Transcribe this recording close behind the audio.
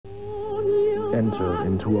entered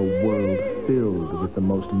into a world filled with the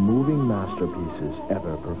most moving masterpieces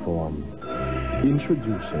ever performed.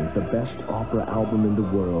 Introducing the best opera album in the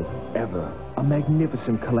world ever. A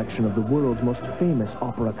magnificent collection of the world's most famous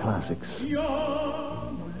opera classics.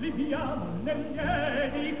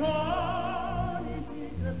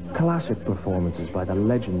 Classic performances by the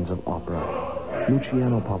legends of opera.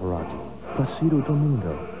 Luciano Pavarotti, Placido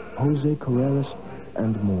Domingo, Jose Carreras,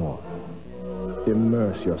 and more.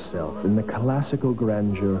 Immerse yourself in the classical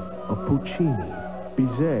grandeur of Puccini,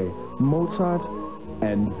 Bizet, Mozart,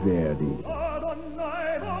 and Verdi.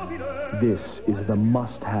 This is the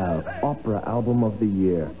must-have opera album of the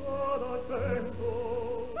year.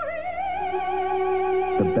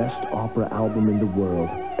 The best opera album in the world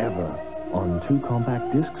ever, on 2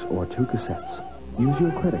 compact discs or 2 cassettes. Use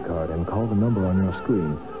your credit card and call the number on your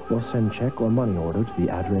screen, or send check or money order to the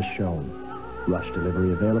address shown. Rush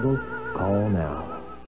delivery available. Call now.